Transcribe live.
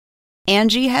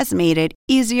Angie has made it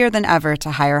easier than ever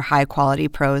to hire high-quality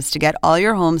pros to get all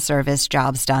your home service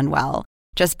jobs done well.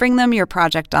 Just bring them your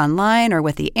project online or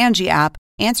with the Angie app,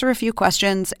 answer a few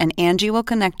questions, and Angie will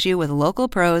connect you with local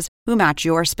pros who match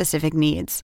your specific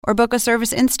needs. Or book a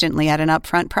service instantly at an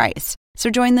upfront price. So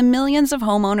join the millions of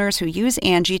homeowners who use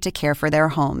Angie to care for their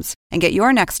homes and get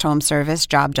your next home service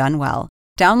job done well.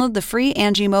 Download the free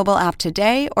Angie mobile app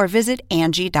today or visit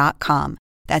Angie.com.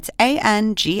 That's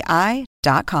ANGI.com.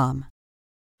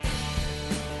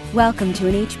 Welcome to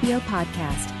an HBO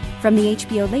podcast from the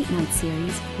HBO Late Night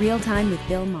series, Real Time with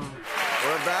Bill Maher.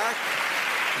 We're back,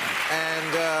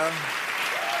 and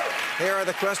here are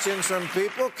the questions from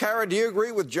people. Kara, do you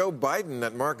agree with Joe Biden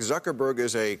that Mark Zuckerberg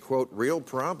is a, quote, real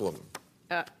problem?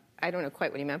 I don't know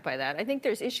quite what he meant by that. I think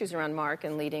there's issues around Mark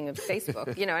and leading of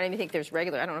Facebook. You know, I think there's I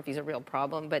don't know if he's a real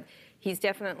problem, but he's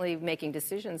definitely making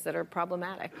decisions that are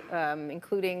problematic,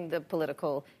 including the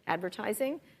political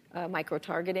advertising,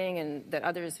 micro-targeting, and that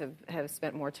others have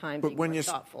spent more time being more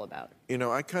thoughtful about. You know,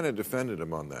 I kind of defended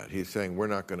him on that. He's saying we're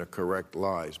not going to correct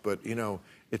lies. But, you know,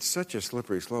 it's such a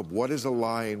slippery slope. What is a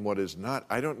lie and what is not?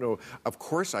 I don't know. Of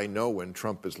course I know when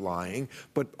Trump is lying,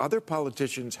 but other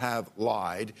politicians have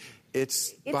lied.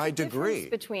 It's by degree. It's the difference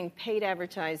between paid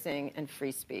advertising and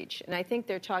free speech. And I think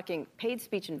they're talking paid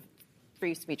speech and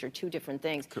free speech are two different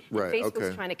things. Right,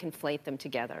 Facebook's trying to conflate them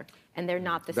together, and they're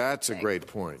not the same That's thing. A great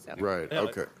point. So. Right, yeah,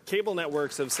 okay. Cable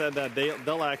networks have said that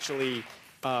they'll actually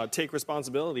take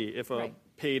responsibility if a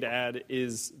paid ad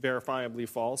is verifiably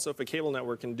false. So if a cable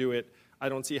network can do it, I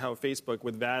don't see how Facebook,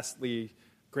 with vastly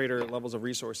greater levels of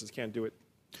resources, can't do it.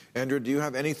 Andrew, do you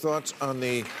have any thoughts on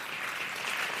the...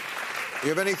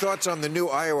 new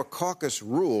Iowa caucus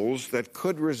rules that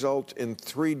could result in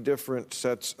 3 different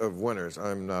sets of winners?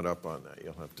 I'm not up on that.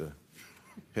 You'll have to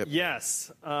hit me.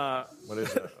 Yes. What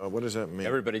is that? What does that mean?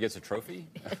 Everybody gets a trophy?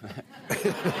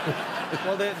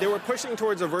 Well, they were pushing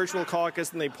towards a virtual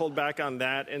caucus, and they pulled back on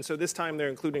that. And so this time they're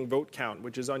including vote count,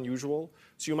 which is unusual.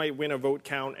 So you might win a vote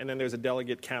count, and then there's a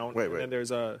delegate count. Wait. And then there's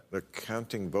a... They're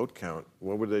counting vote count.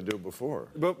 What would they do before?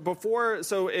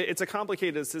 So it's a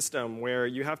complicated system where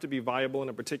you have to be viable in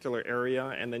a particular area,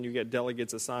 and then you get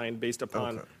delegates assigned based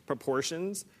upon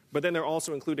proportions. But then they're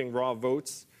also including raw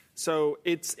votes. So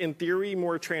it's, in theory,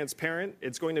 more transparent.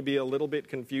 It's going to be a little bit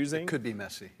confusing. It could be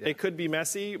messy. Yeah. It could be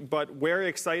messy, but we're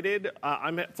excited.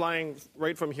 I'm flying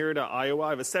right from here to Iowa. I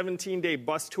have a 17-day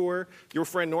bus tour. Your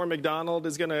friend Norm MacDonald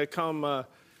is going to come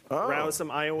rouse some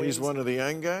Iowans. He's one of the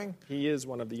Yang Gang? He is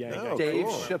one of the Yang Gang. Dave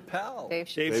Chappelle. Dave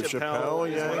Chappelle, is one of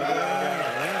the Yang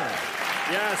Gang.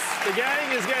 Yes, the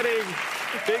gang is getting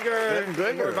bigger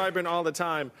and more vibrant all the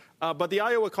time. But the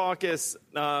Iowa caucus,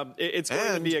 it's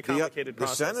going to be a complicated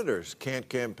process. The senators can't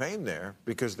campaign there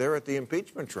because they're at the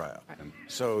impeachment trial. Right.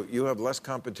 So you have less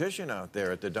competition out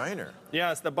there at the diner.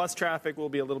 Yes, the bus traffic will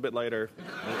be a little bit lighter.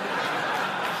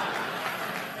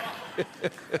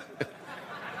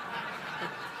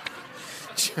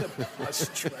 Bus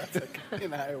traffic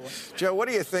in Iowa. Joe, what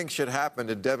do you think should happen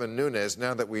to Devin Nunes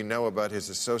now that we know about his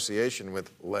association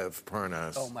with Lev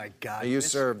Parnas? Oh, my God. You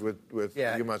served with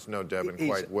you must know Devin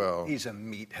quite well. He's a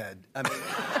meathead. I mean,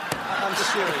 I'm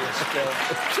serious,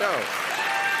 Joe.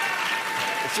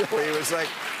 Joe, he was like...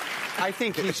 I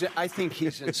think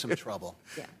he's in some trouble.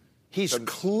 Yeah. He's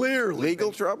clearly...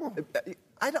 Legal trouble?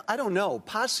 I don't know,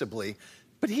 possibly.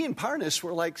 But he and Parnas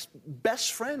were like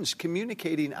best friends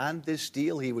communicating on this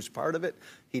deal. He was part of it.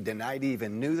 He denied he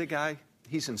even knew the guy.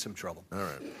 He's in some trouble. All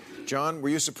right. John, were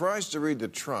you surprised to read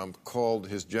that Trump called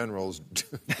his generals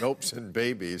dopes and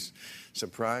babies?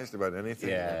 Surprised about anything?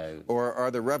 Yeah. Or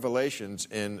are the revelations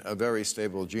in A Very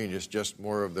Stable Genius just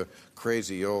more of the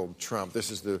crazy old Trump? This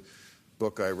is the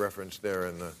book I referenced there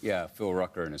in the... Yeah, Phil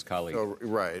Rucker and his colleague. Oh,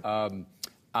 right.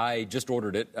 I just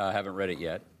ordered it. I haven't read it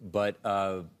yet. But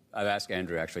I've asked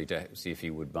Andrew, actually, to see if he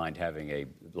would mind having a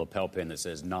lapel pin that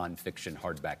says nonfiction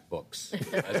hardback books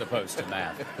as opposed to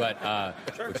math. But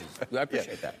sure. I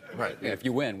appreciate that. Right. Yeah, if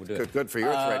you win, we'll do it. Good for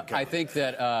your thread count. I think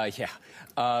that,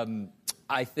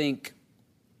 I think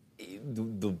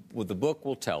what the book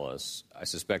will tell us, I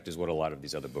suspect, is what a lot of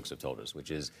these other books have told us,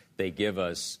 which is they give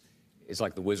us... It's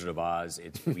like the Wizard of Oz.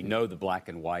 We know the black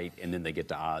and white, and then they get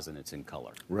to Oz, and it's in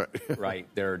color. Right. Right?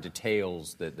 There are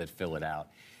details that fill it out.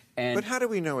 But how do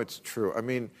we know it's true? I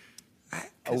mean,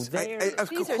 of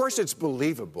course it's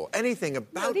believable. Anything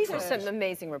about these Trump. are some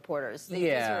amazing reporters.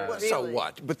 Yeah. So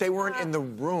what? But they weren't in the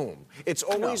room. It's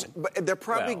always... But they're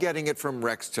probably getting it from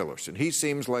Rex Tillerson. He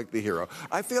seems like the hero.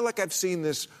 I feel like I've seen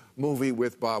this movie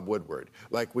with Bob Woodward.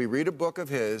 Like, we read a book of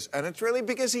his, and it's really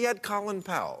because he had Colin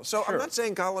Powell. So I'm not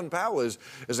saying Colin Powell is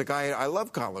a guy, I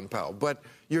love Colin Powell, but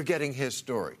you're getting his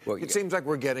story. Well, it seems like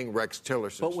we're getting Rex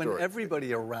Tillerson's story. But when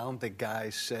everybody around the guy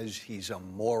says he's a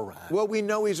moron. Well, we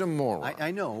know he's a moron.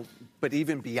 I know, but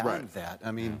even beyond that,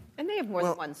 I mean... And they have more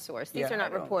than one source. These are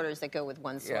not reporters that go with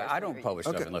one source. Yeah, I don't publish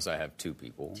stuff unless I have two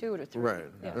people. 2 to 3. Right,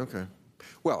 okay.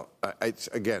 Well, it's,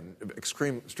 again,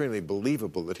 extremely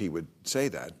believable that he would say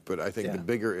that, but I think the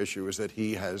bigger issue is that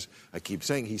he has, I keep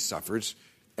saying he suffers,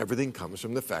 everything comes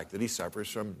from the fact that he suffers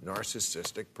from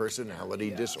narcissistic personality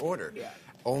disorder. Yeah.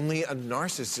 Only a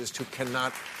narcissist who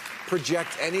cannot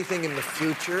project anything in the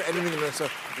future, anything in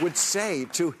himself, would say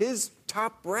to his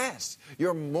top brass,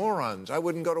 "You're morons, I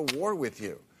wouldn't go to war with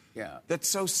you." Yeah. That's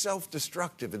so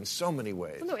self-destructive in so many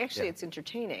ways. Well, no, actually, it's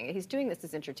entertaining. He's doing this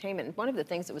as entertainment. And one of the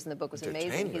things that was in the book was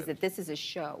amazing is that this is a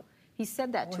show. He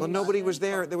said that to me. Well, nobody was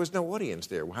there. There was no audience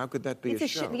there. How could that be a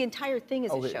show? The entire thing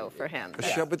is a show for him. A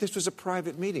show, but this was a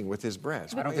private meeting with his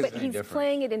brass. But he's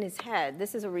playing it in his head.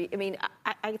 This is I mean,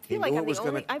 I feel like I'm the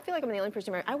only. I feel like I'm the only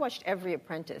person. I watched every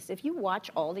Apprentice. If you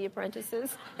watch all the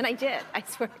Apprentices, and I did, I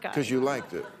swear to God. Because you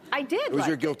liked it. I did. It was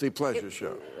your guilty pleasure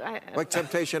show, like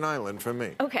Temptation Island for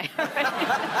me. Okay.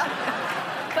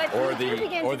 But or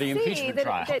the impeachment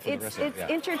trial. It's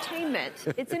entertainment.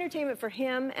 It's entertainment for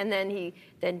him, and then he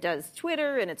does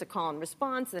Twitter, and it's a call and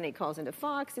response. And then he calls into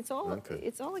Fox. It's all like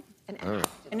an act.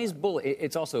 And he's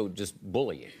It's also just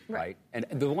bullying, right? And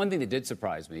the one thing that did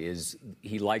surprise me is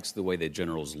he likes the way the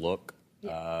generals look.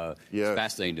 It's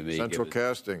fascinating to me. Central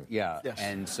casting. Yeah, yes.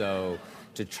 And so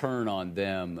to turn on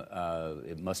them,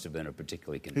 it must have been a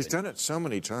particularly convincing. He's done it so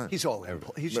many times.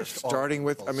 He's just starting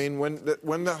with. I mean, when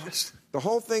the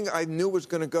whole thing I knew was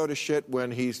going to go to shit when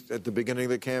he's at the beginning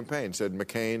of the campaign said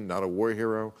McCain not a war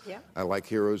hero. Yeah. I like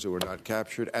heroes who were not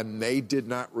captured, and they did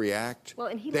not react. Well,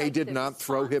 and they did not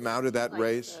throw him out of that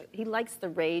race. He likes the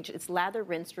rage. It's lather,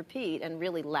 rinse, repeat, and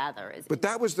really lather. But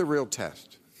that was the real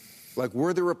test. Like,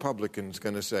 were the Republicans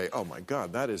going to say, oh, my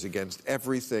God, that is against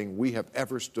everything we have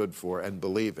ever stood for and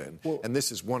believe in, and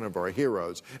this is one of our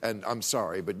heroes, and I'm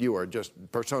sorry, but you are just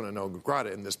persona non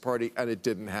grata in this party, and it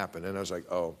didn't happen. And I was like,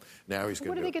 oh, now he's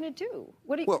going to do it. What are they going to do?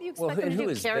 What do you expect them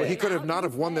to do? He could have not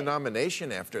have won the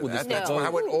nomination after that. That's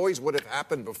how it always would have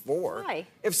happened before. Why?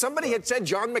 If somebody had said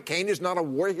John McCain is not a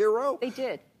war hero. They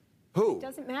did. Who? It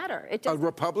doesn't matter. A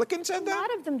Republican said that? A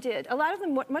lot of them did. A lot of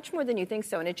them, much more than you think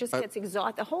so, and it just gets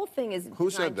exhausted. The whole thing is Who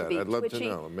said that? I'd love to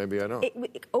know. Maybe I don't.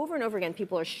 Over and over again,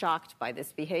 people are shocked by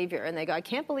this behavior, and they go, I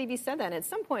can't believe he said that. And at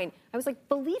some point, I was like,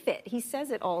 believe it. He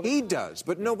says it all the time. He does,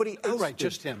 but nobody else Right,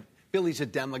 just him. Billy's a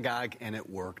demagogue, and it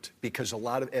worked because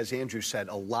as Andrew said,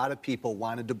 a lot of people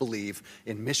wanted to believe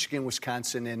in Michigan,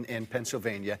 Wisconsin, and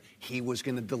Pennsylvania, he was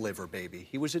going to deliver, baby.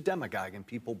 He was a demagogue, and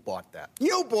people bought that.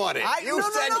 You bought it. You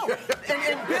said.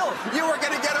 And Bill, you were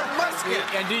going to get a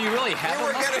musket. And do you really have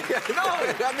a musket? No,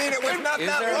 I mean, it was not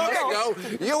that long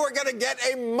ago. You were going to get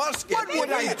a musket. What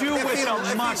would I do with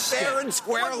a musket? If fair and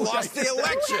square lost the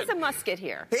election. Who has a musket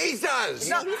here? He does.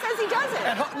 No, he says he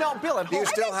doesn't. No, Bill, at home. Do you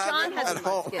still have John it has at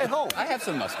home? At home. I have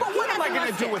some musket. But what am I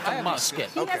going to do with a musket?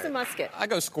 He has a musket. I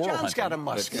go squirrel hunting. John's got a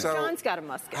musket. So, John's got a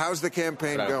musket. How's the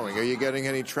campaign going? Are you getting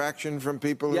any traction from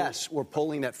people? Yes, we're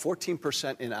polling at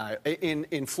 14%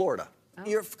 in Florida.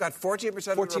 You've got 14%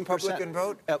 of the Republican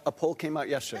vote? A poll came out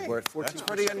yesterday. We're at 14%. That's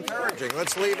pretty encouraging.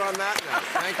 Let's leave on that note.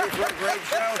 Thank you for a great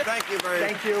show.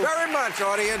 Thank you very much,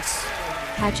 audience.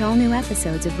 Catch all new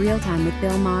episodes of Real Time with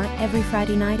Bill Maher every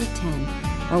Friday night at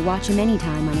 10, or watch him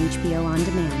anytime on HBO On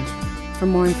Demand. For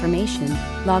more information,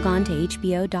 log on to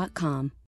HBO.com.